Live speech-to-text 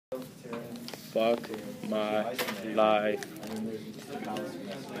fuck my life.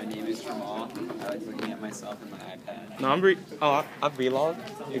 My name is Jamal. I like looking at myself in my iPad. No, I vlog.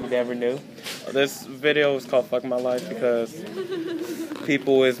 If you never knew. This video is called "Fuck My Life" because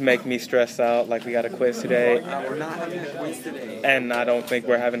people is make me stress out. Like we got a quiz today, We're not having a quiz today. and I don't think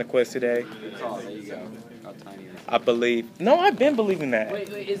we're having a quiz today. Good call. There you go. How tiny is it? I believe. No, I've been believing that. Wait,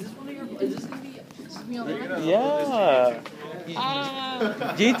 is this one of your? Is this gonna be online? Yeah.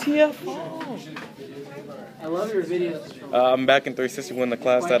 GTF5. I love your videos. I'm back in 361, the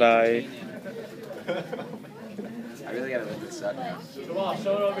class that I really gotta look this up now. Come on,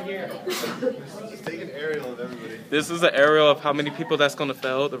 show it over here. Just take an aerial of everybody. This is an aerial of how many people that's gonna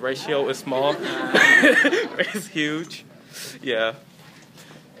fail. The ratio is small. It's huge. Yeah.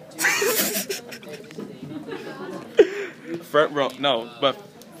 Front row, no, but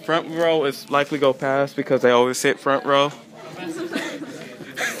front row is likely go past because they always sit front row.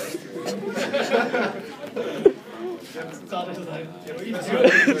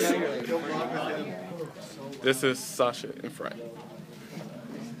 This is Sasha in front.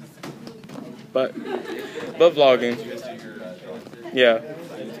 But vlogging. Yeah.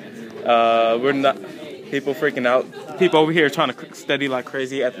 We're not people freaking out. People over here trying to study like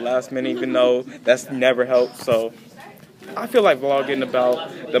crazy at the last minute, even though that's never helped. So I feel like vlogging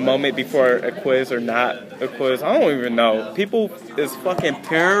about the moment before a quiz or not a quiz. I don't even know. People is fucking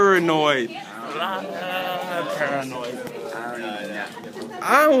paranoid. Paranoid.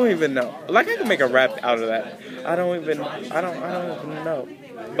 I don't even know. Like I can make a rap out of that. I don't even know.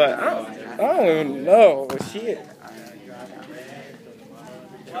 But I don't even know. Shit.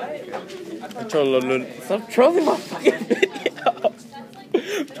 Stop trolling my fucking video.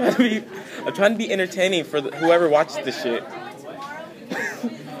 I'm trying to be entertaining for whoever watches this shit.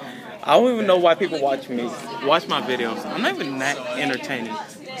 I don't even know why people watch my videos. I'm not even that entertaining.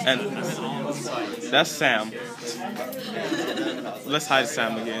 And that's Sam. Let's hide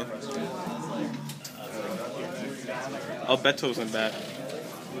Sam again. Oh, Beto's in back.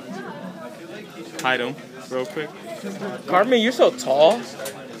 Hide him real quick. Carmen, you're so tall.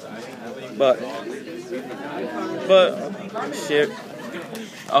 But shit.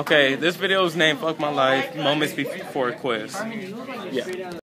 Okay, this video is named "Fuck My Life: Moments Before a Quiz." Yeah.